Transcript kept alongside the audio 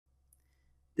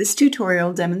This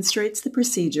tutorial demonstrates the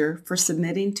procedure for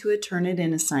submitting to a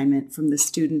Turnitin assignment from the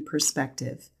student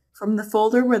perspective. From the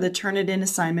folder where the Turnitin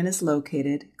assignment is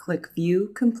located, click View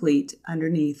Complete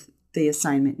underneath the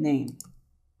assignment name.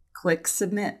 Click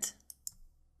Submit.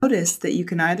 Notice that you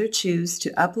can either choose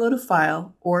to upload a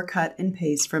file or cut and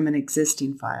paste from an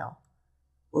existing file.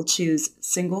 We'll choose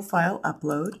Single File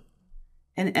Upload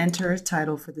and enter a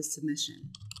title for the submission.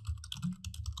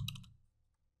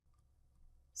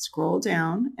 Scroll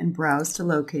down and browse to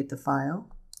locate the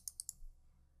file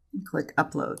and click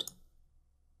Upload.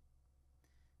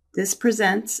 This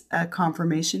presents a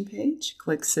confirmation page.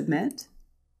 Click Submit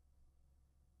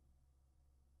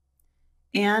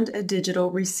and a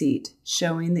digital receipt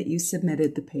showing that you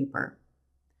submitted the paper.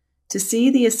 To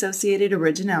see the associated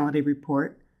Originality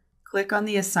Report, click on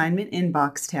the Assignment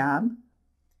Inbox tab.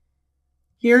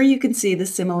 Here you can see the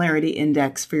Similarity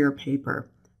Index for your paper.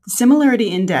 The Similarity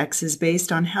Index is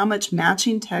based on how much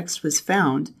matching text was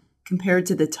found compared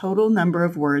to the total number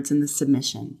of words in the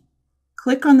submission.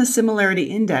 Click on the Similarity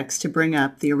Index to bring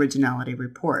up the Originality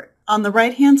Report. On the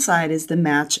right-hand side is the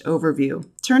Match Overview.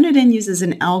 Turnitin uses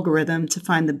an algorithm to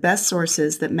find the best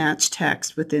sources that match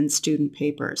text within student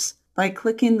papers. By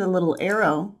clicking the little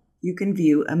arrow, you can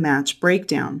view a match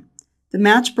breakdown. The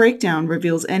match breakdown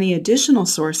reveals any additional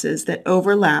sources that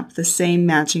overlap the same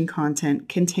matching content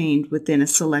contained within a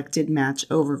selected match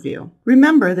overview.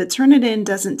 Remember that Turnitin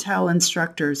doesn't tell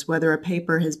instructors whether a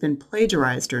paper has been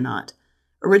plagiarized or not.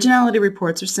 Originality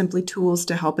reports are simply tools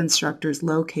to help instructors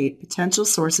locate potential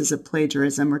sources of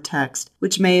plagiarism or text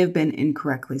which may have been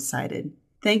incorrectly cited.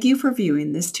 Thank you for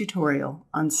viewing this tutorial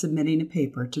on submitting a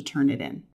paper to Turnitin.